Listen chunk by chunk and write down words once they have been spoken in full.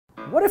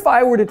What if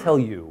I were to tell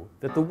you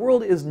that the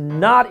world is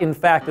not in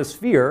fact a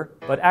sphere,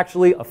 but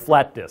actually a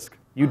flat disk?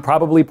 You'd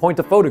probably point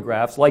to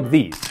photographs like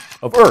these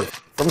of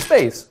Earth from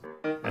space.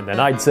 And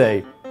then I'd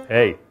say,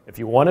 hey, if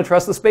you want to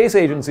trust the space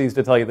agencies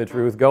to tell you the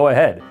truth, go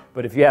ahead.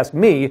 But if you ask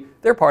me,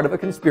 they're part of a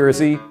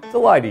conspiracy to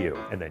lie to you.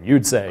 And then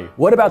you'd say,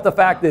 what about the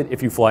fact that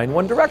if you fly in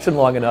one direction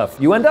long enough,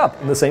 you end up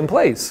in the same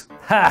place?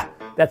 Ha!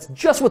 That's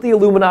just what the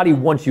Illuminati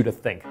wants you to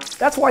think.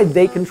 That's why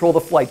they control the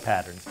flight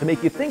patterns, to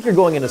make you think you're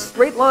going in a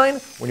straight line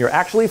when you're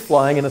actually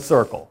flying in a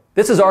circle.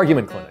 This is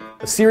Argument Clinic,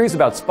 a series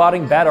about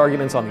spotting bad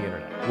arguments on the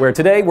internet, where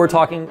today we're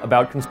talking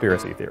about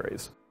conspiracy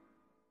theories.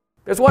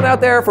 There's one out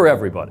there for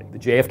everybody. The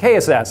JFK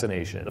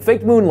assassination, the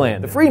fake moon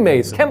land, the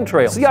Freemasons,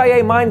 chemtrails,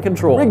 CIA mind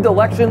control, rigged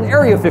election,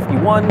 Area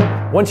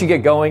 51. Once you get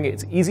going,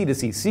 it's easy to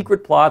see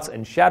secret plots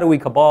and shadowy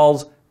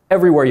cabals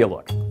everywhere you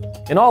look.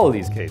 In all of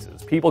these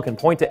cases, people can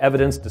point to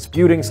evidence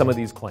disputing some of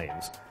these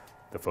claims.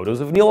 The photos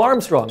of Neil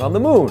Armstrong on the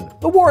moon,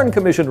 the Warren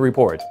Commission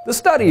report, the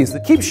studies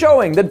that keep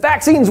showing that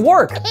vaccines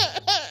work.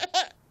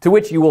 To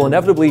which you will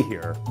inevitably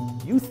hear,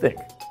 you think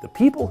the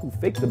people who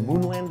faked the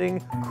moon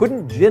landing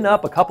couldn't gin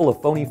up a couple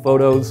of phony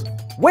photos?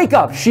 Wake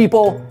up,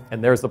 sheeple!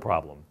 And there's the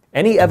problem.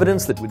 Any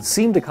evidence that would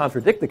seem to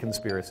contradict the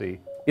conspiracy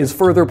is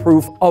further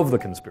proof of the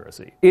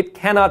conspiracy. It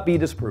cannot be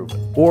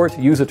disproven. Or,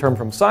 to use a term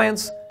from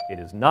science, it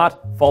is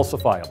not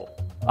falsifiable.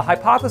 A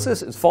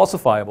hypothesis is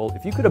falsifiable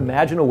if you could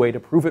imagine a way to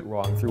prove it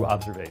wrong through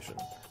observation.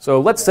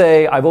 So let's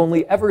say I've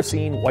only ever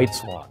seen white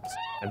swans,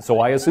 and so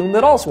I assume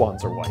that all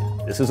swans are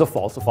white. This is a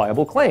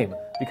falsifiable claim,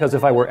 because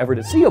if I were ever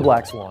to see a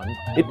black swan,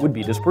 it would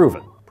be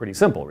disproven. Pretty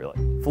simple, really.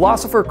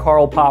 Philosopher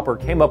Karl Popper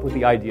came up with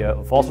the idea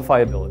of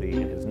falsifiability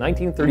in his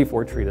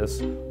 1934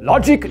 treatise,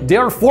 Logik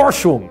der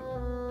Forschung.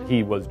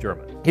 He was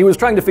German. He was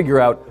trying to figure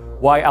out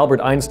why Albert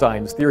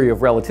Einstein's theory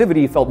of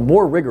relativity felt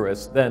more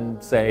rigorous than,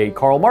 say,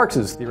 Karl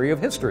Marx's theory of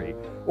history,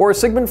 or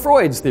Sigmund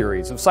Freud's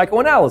theories of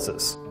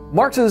psychoanalysis.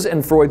 Marx's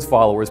and Freud's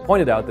followers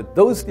pointed out that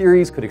those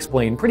theories could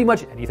explain pretty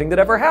much anything that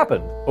ever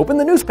happened. Open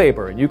the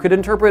newspaper and you could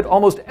interpret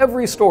almost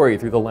every story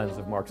through the lens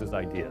of Marx's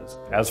ideas.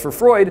 As for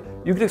Freud,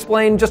 you could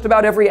explain just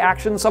about every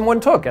action someone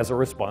took as a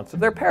response to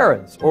their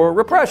parents, or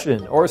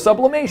repression, or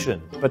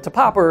sublimation. But to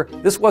Popper,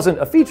 this wasn't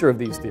a feature of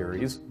these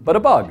theories, but a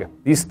bug.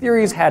 These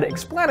theories had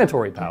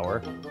explanatory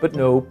power, but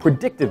no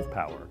predictive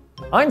power.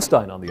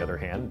 Einstein, on the other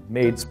hand,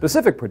 made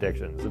specific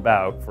predictions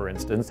about, for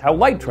instance, how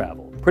light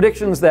traveled.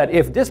 Predictions that,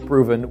 if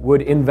disproven,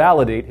 would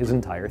invalidate his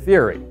entire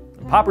theory.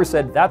 And Popper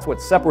said that's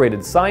what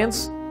separated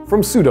science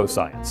from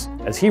pseudoscience.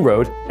 As he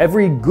wrote,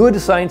 every good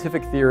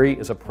scientific theory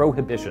is a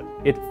prohibition.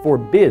 It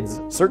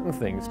forbids certain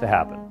things to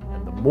happen.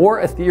 And the more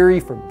a theory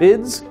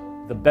forbids,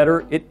 the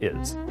better it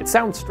is. It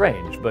sounds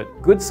strange,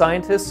 but good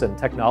scientists and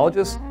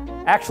technologists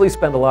actually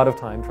spend a lot of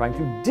time trying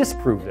to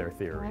disprove their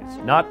theories,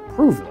 not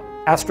prove them.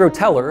 Astro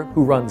Teller,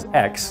 who runs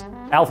X,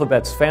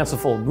 Alphabet's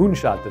fanciful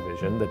moonshot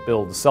division that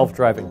builds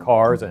self-driving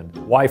cars and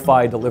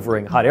Wi-Fi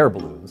delivering hot air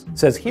balloons,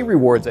 says he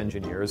rewards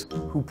engineers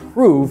who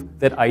prove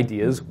that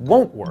ideas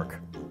won't work.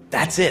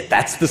 That's it.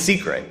 That's the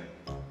secret.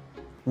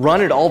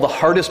 Run at all the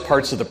hardest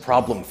parts of the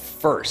problem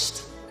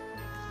first.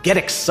 Get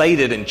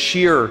excited and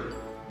cheer,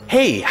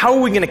 hey, how are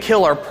we going to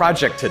kill our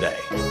project today?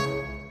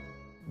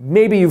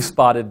 Maybe you've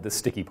spotted the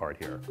sticky part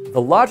here. The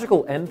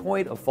logical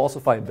endpoint of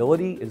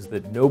falsifiability is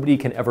that nobody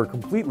can ever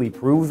completely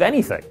prove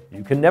anything.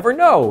 You can never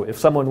know if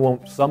someone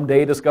won't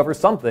someday discover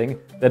something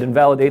that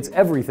invalidates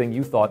everything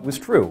you thought was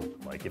true.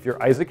 Like if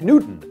you're Isaac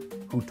Newton,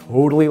 who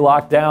totally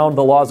locked down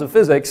the laws of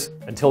physics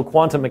until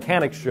quantum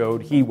mechanics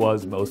showed he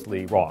was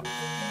mostly wrong.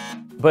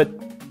 But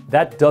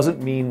that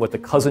doesn't mean what the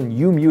cousin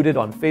you muted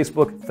on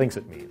Facebook thinks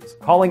it means.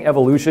 Calling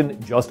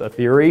evolution just a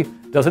theory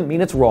doesn't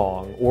mean it's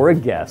wrong or a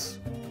guess.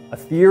 A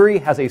theory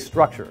has a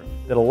structure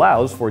that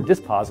allows for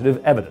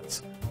dispositive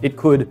evidence. It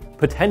could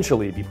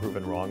potentially be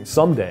proven wrong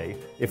someday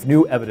if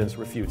new evidence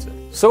refutes it.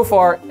 So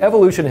far,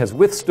 evolution has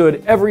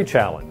withstood every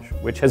challenge,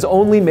 which has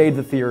only made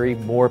the theory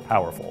more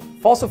powerful.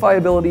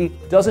 Falsifiability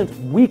doesn't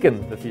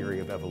weaken the theory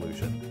of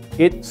evolution,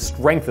 it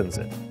strengthens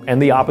it. And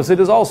the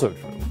opposite is also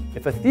true.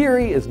 If a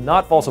theory is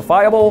not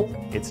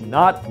falsifiable, it's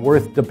not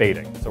worth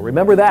debating. So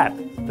remember that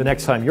the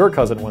next time your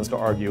cousin wants to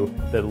argue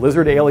that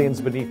lizard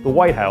aliens beneath the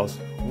White House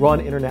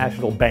run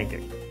international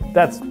banking.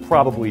 That's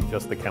probably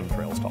just the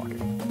chemtrails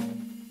talking.